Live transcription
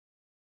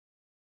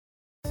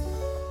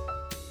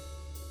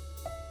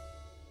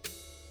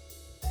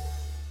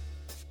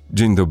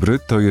Dzień dobry,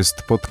 to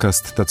jest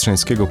podcast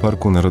Tatrzańskiego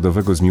Parku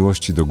Narodowego z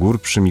miłości do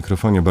gór, przy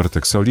mikrofonie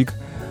Bartek Solik,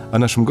 a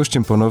naszym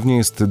gościem ponownie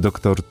jest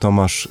dr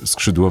Tomasz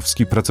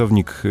Skrzydłowski,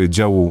 pracownik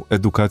działu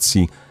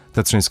edukacji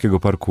Tatrzańskiego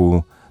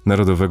Parku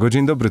Narodowego.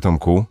 Dzień dobry,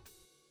 Tomku.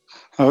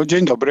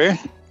 Dzień dobry.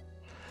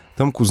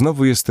 Tomku,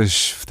 znowu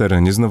jesteś w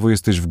terenie, znowu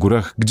jesteś w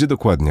górach. Gdzie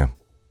dokładnie?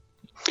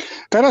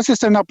 Teraz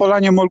jestem na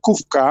polanie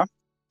Molkówka.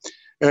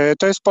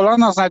 To jest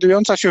polana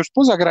znajdująca się już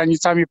poza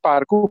granicami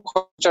parku,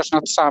 chociaż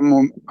nad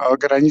samą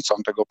granicą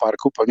tego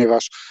parku,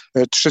 ponieważ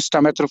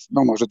 300 metrów,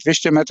 no może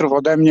 200 metrów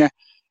ode mnie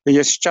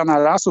jest ściana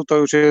lasu, to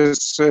już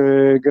jest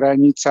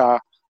granica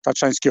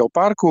Tatrzańskiego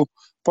Parku.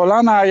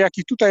 Polana, jak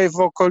i tutaj w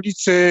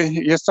okolicy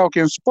jest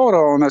całkiem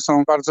sporo, one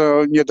są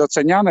bardzo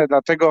niedoceniane,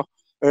 dlatego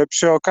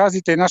przy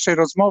okazji tej naszej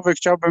rozmowy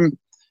chciałbym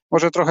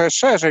może trochę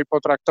szerzej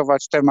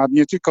potraktować temat,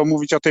 nie tylko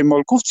mówić o tej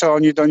Molkówce,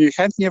 do niej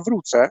chętnie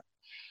wrócę,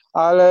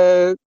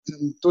 ale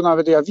tu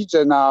nawet ja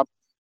widzę na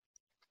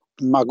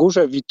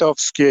Magórze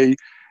Witowskiej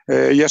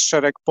jest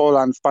szereg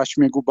polan w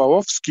paśmie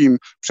gubałowskim,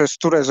 przez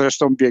które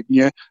zresztą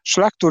biegnie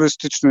szlak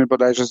turystyczny,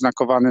 bodajże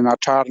znakowany na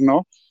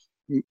czarno,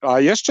 a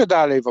jeszcze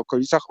dalej w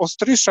okolicach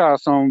Ostrysza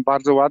są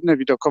bardzo ładne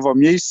widokowo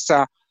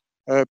miejsca,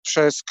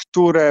 przez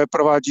które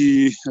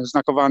prowadzi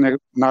znakowany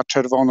na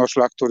czerwono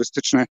szlak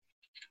turystyczny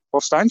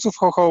powstańców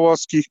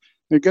chochołowskich.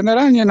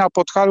 Generalnie na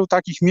Podhalu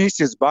takich miejsc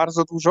jest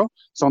bardzo dużo.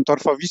 Są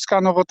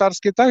torfowiska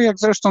nowotarskie, tak jak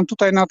zresztą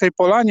tutaj na tej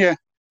polanie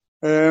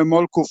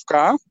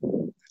Molkówka,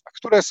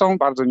 które są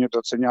bardzo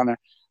niedoceniane.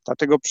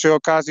 Dlatego przy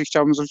okazji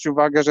chciałbym zwrócić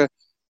uwagę, że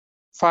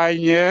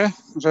fajnie,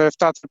 że w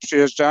Tatry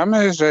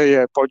przyjeżdżamy, że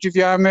je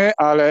podziwiamy,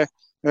 ale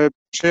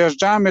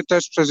przejeżdżamy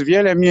też przez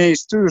wiele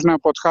miejsc tu już na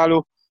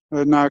Podhalu,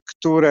 na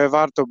które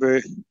warto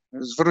by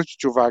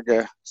zwrócić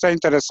uwagę,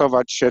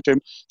 zainteresować się tym.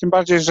 Tym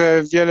bardziej,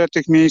 że wiele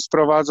tych miejsc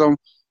prowadzą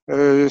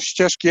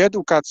ścieżki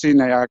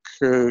edukacyjne, jak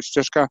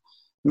ścieżka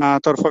na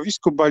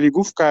torfowisku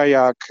Baligówka,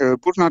 jak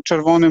Bór nad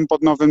Czerwonym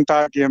pod Nowym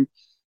Targiem,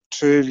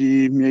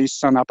 czyli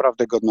miejsca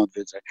naprawdę godne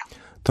odwiedzenia.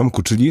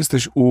 Tomku, czyli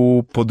jesteś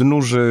u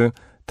podnóży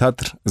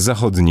Tatr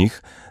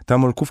Zachodnich. Ta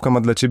Molkówka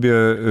ma dla ciebie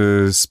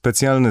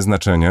specjalne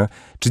znaczenie.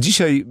 Czy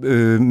dzisiaj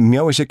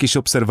miałeś jakieś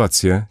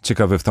obserwacje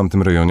ciekawe w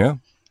tamtym rejonie?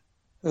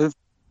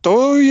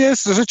 To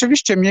jest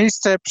rzeczywiście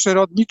miejsce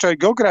przyrodnicze i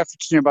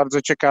geograficznie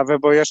bardzo ciekawe,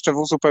 bo jeszcze w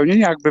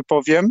uzupełnieniu jakby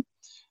powiem,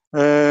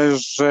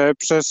 że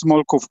przez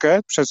Molkówkę,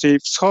 przez jej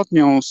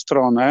wschodnią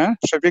stronę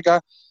przebiega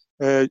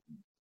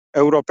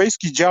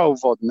europejski dział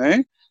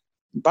wodny,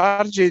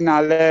 bardziej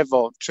na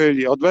lewo,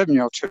 czyli ode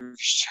mnie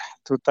oczywiście,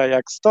 tutaj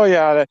jak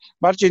stoję, ale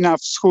bardziej na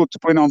wschód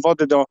płyną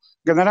wody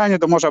generalnie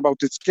do Morza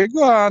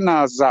Bałtyckiego, a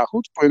na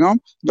zachód płyną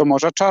do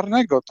Morza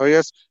Czarnego. To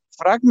jest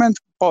fragment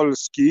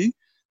Polski,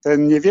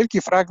 ten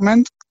niewielki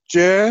fragment,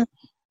 gdzie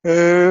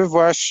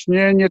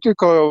właśnie nie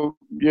tylko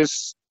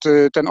jest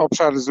ten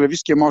obszar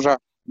zlewiskie Morza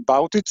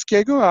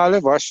Bałtyckiego,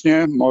 ale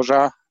właśnie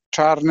Morza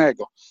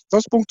Czarnego.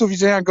 To z punktu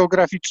widzenia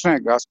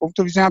geograficznego, a z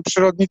punktu widzenia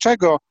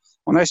przyrodniczego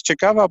ona jest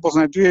ciekawa, bo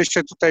znajduje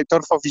się tutaj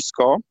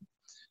torfowisko,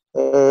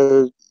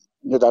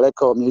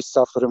 niedaleko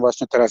miejsca, w którym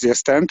właśnie teraz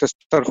jestem. To jest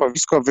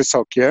torfowisko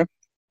wysokie,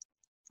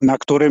 na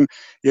którym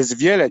jest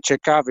wiele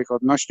ciekawych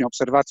odnośnie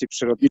obserwacji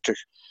przyrodniczych.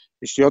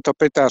 Jeśli o to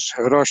pytasz,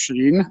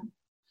 roślin,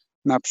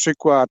 na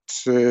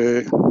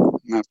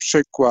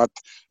przykład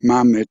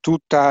mamy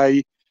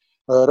tutaj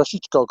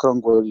rosiczkę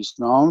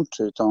okrągłolistną,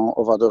 czyli tą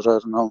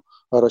owadożerną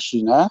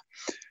roślinę.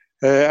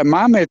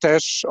 Mamy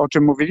też, o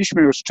czym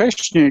mówiliśmy już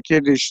wcześniej,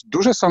 kiedyś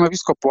duże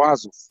stanowisko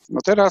płazów. No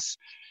teraz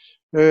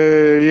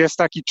jest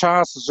taki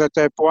czas, że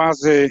te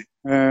płazy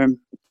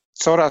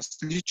coraz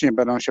liczniej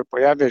będą się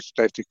pojawiać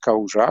tutaj w tych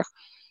kałużach.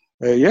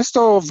 Jest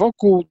to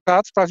wokół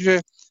Tatr,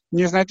 prawie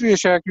nie znajduje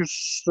się, jak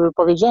już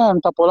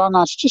powiedziałem, ta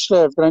polana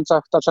ściśle w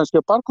granicach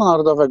Tatrzańskiego Parku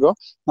Narodowego,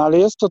 no ale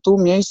jest to tu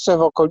miejsce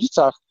w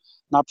okolicach,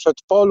 na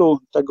przedpolu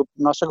tego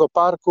naszego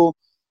parku,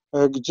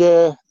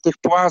 gdzie tych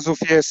płazów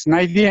jest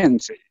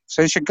najwięcej, w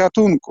sensie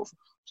gatunków,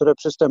 które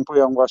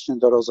przystępują właśnie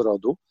do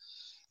rozrodu.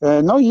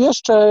 No i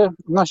jeszcze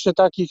odnośnie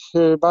takich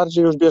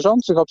bardziej już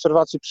bieżących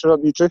obserwacji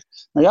przyrodniczych,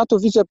 no ja tu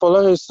widzę po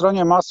lewej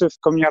stronie masyw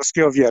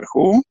kominiarskiego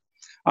wierchu,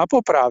 a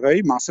po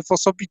prawej masyw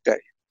osobitej.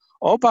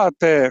 Oba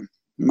te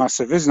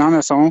masywy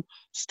znane są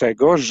z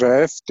tego,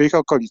 że w tych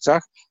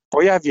okolicach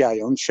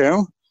pojawiają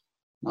się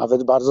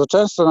nawet bardzo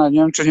często, no nie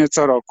wiem czy nie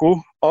co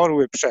roku,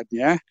 orły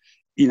przednie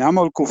i na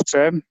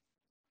Molkówce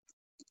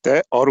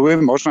te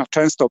orły można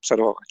często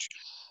obserwować.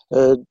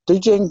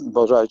 Tydzień,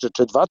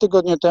 czy 2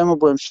 tygodnie temu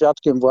byłem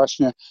świadkiem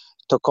właśnie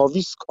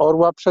tokowisk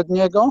orła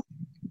przedniego,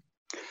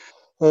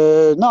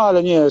 no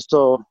ale nie jest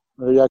to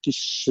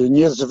jakiś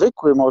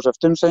niezwykły, może w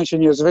tym sensie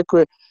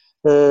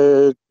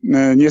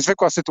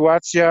niezwykła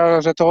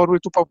sytuacja, że te orły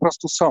tu po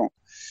prostu są.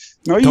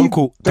 No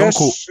Tomku, tak?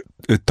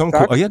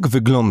 A jak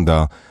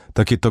wygląda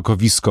takie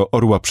tokowisko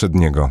orła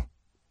przedniego?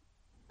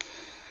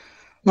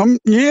 No,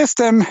 nie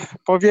jestem,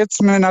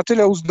 powiedzmy, na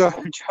tyle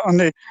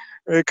uzdolniony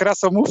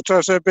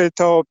krasomówczo, żeby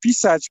to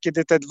opisać,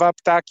 kiedy te dwa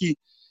ptaki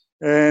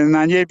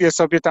na niebie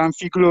sobie tam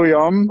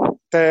figlują.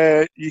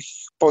 Te ich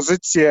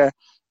pozycje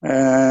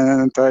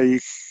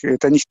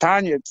ten ich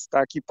taniec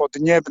taki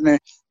podniebny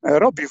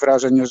robi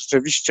wrażenie.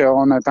 Rzeczywiście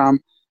one tam,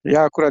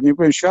 ja akurat nie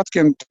byłem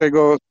świadkiem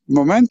tego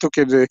momentu,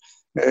 kiedy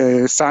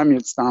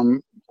samiec tam,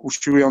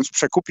 usiłując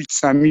przekupić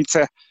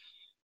samicę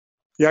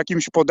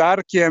jakimś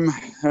podarkiem,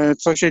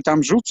 coś jej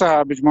tam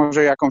rzuca, być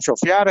może jakąś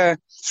ofiarę,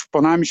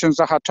 szponami się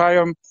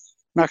zahaczają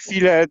na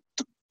chwilę.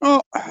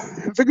 No,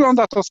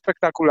 wygląda to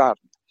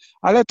spektakularnie.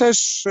 Ale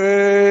też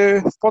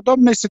w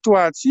podobnej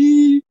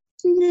sytuacji,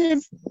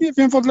 nie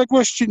wiem, w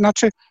odległości,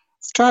 znaczy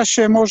w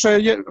czasie może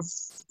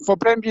w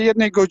obrębie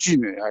 1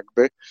 godziny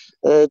jakby,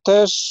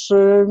 też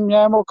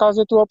miałem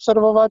okazję tu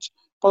obserwować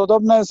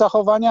podobne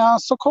zachowania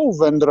sokołów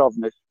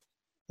wędrownych.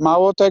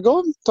 Mało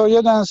tego, to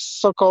jeden z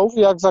sokołów,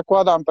 jak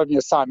zakładam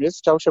pewnie samiec,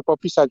 chciał się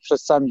popisać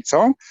przed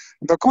samicą,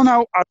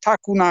 dokonał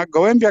ataku na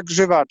gołębia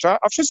grzywacza,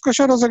 a wszystko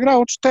się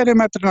rozegrało 4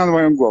 metry nad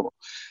moją głową.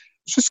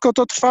 Wszystko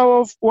to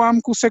trwało w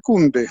ułamku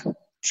sekundy.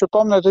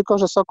 Przypomnę tylko,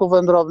 że sokół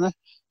wędrowny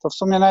to w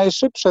sumie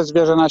najszybsze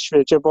zwierzę na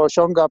świecie, bo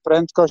osiąga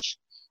prędkość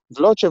w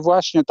locie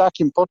właśnie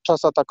takim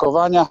podczas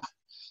atakowania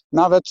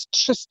nawet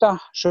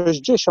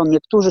 360,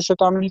 niektórzy się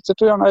tam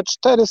licytują, nawet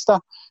 400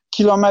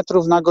 km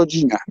na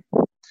godzinę.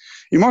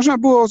 I można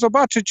było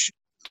zobaczyć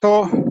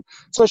to,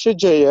 co się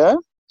dzieje.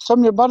 Co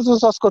mnie bardzo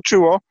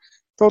zaskoczyło,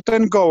 to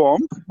ten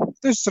gołąb,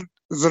 też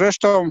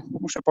zresztą,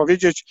 muszę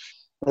powiedzieć,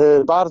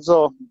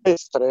 bardzo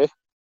bystry,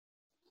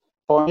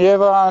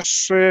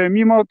 ponieważ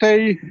mimo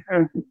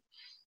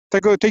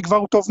tej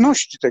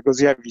gwałtowności tego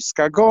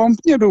zjawiska, gołąb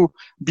nie był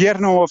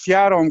bierną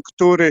ofiarą,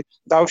 który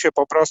dał się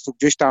po prostu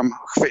gdzieś tam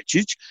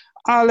chwycić,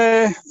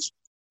 ale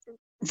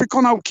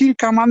wykonał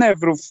kilka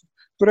manewrów,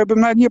 które bym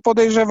nawet nie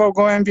podejrzewał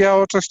gołębia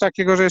o coś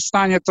takiego, że jest w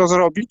stanie to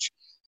zrobić.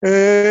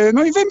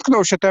 No i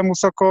wymknął się temu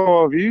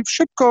sokołowi,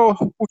 szybko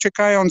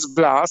uciekając w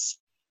las.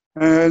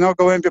 No,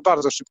 gołębie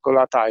bardzo szybko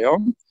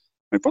latają.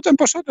 No i potem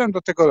poszedłem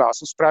do tego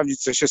lasu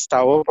sprawdzić, co się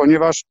stało,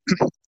 ponieważ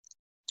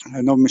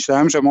no,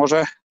 myślałem, że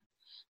może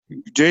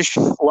gdzieś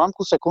w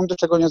ułamku sekundy,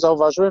 czego nie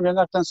zauważyłem,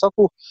 jednak ten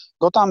sokół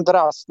go tam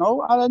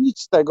drasnął, ale nic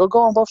z tego.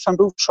 Gołąb owszem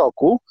był w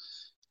szoku.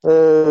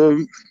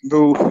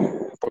 Był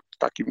pod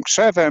takim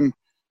krzewem,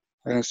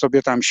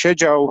 sobie tam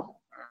siedział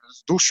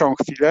z dłuższą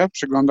chwilę,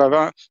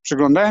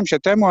 przyglądałem się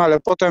temu, ale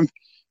potem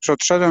już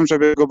odszedłem,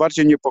 żeby go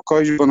bardziej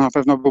niepokoić, bo na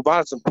pewno był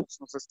bardzo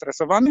mocno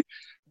zestresowany,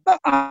 no,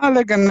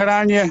 ale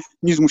generalnie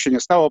nic mu się nie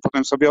stało,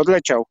 potem sobie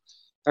odleciał.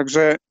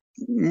 Także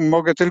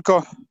mogę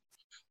tylko,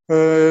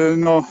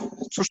 no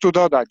cóż tu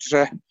dodać,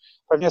 że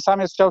pewnie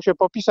samiec chciał się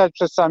popisać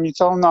przed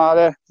samicą, no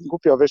ale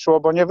głupio wyszło,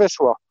 bo nie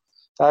wyszło.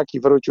 Tak, i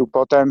wrócił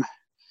potem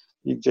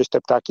i gdzieś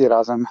te ptaki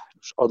razem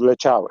już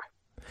odleciały.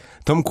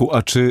 Tomku,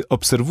 a czy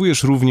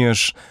obserwujesz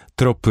również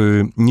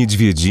tropy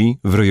niedźwiedzi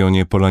w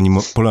rejonie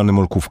Polany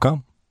Molkówka?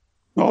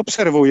 No,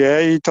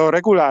 obserwuję i to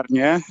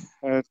regularnie.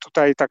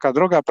 Tutaj taka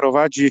droga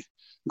prowadzi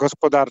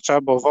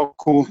gospodarcza, bo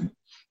wokół,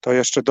 to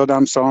jeszcze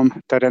dodam, są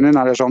tereny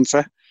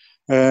należące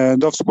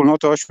do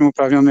wspólnoty 8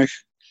 uprawnionych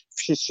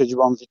wsi z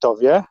siedzibą w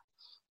Witowie.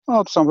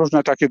 No, to są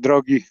różne takie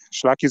drogi,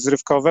 szlaki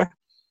zrywkowe.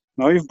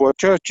 No i w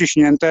błocie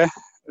odciśnięte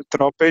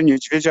tropy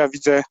niedźwiedzia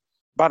widzę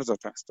bardzo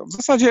często. W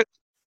zasadzie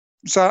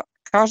za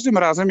każdym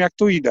razem, jak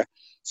tu idę.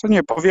 Co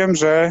nie powiem,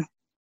 że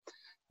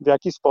w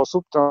jakiś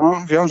sposób to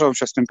wiążą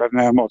się z tym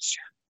pewne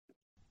emocje.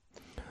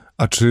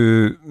 A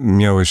czy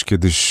miałeś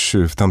kiedyś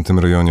w tamtym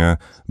rejonie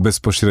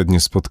bezpośrednie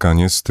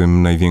spotkanie z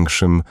tym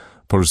największym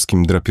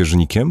polskim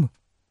drapieżnikiem?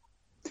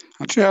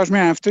 Znaczy ja już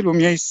miałem w tylu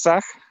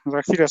miejscach,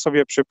 za chwilę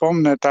sobie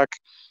przypomnę, tak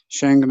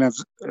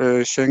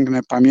sięgnę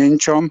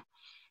pamięcią.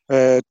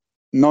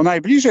 No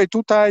najbliżej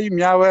tutaj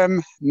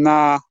miałem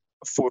na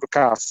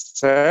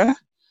Furkasce,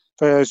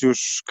 to jest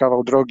już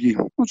kawał drogi,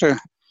 może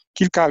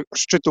kilka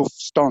szczytów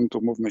stąd,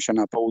 mówmy się,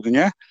 na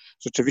południe.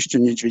 Rzeczywiście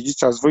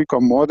niedźwiedzica z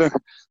wujką młodym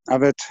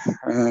nawet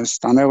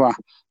stanęła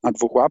na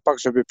 2 łapach,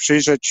 żeby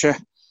przyjrzeć się,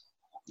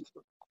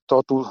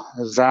 kto tu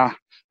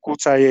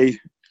zakłóca jej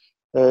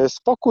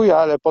spokój,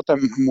 ale potem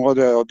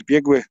młode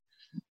odbiegły,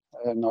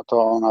 no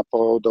to ona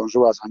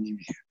podążyła za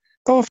nimi.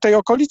 To w tej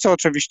okolicy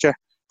oczywiście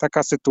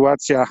taka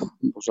sytuacja,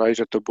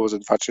 bodajże to było ze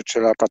 2 czy 3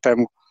 lata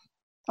temu,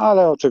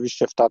 ale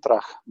oczywiście w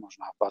Tatrach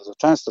można bardzo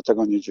często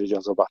tego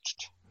niedźwiedzia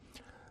zobaczyć.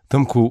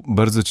 Tomku,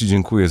 bardzo Ci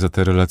dziękuję za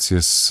te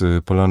relacje z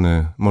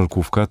Polany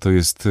Molkówka. To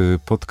jest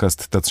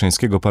podcast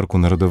Tatrzańskiego Parku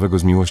Narodowego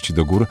z miłości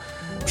do gór.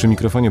 Przy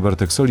mikrofonie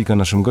Bartek Solik, a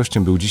naszym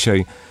gościem był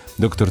dzisiaj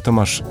dr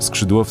Tomasz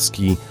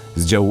Skrzydłowski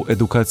z działu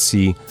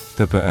edukacji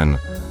TPN.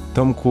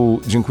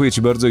 Tomku, dziękuję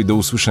Ci bardzo i do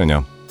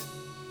usłyszenia.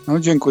 No,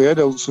 dziękuję,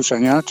 do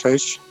usłyszenia,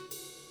 cześć.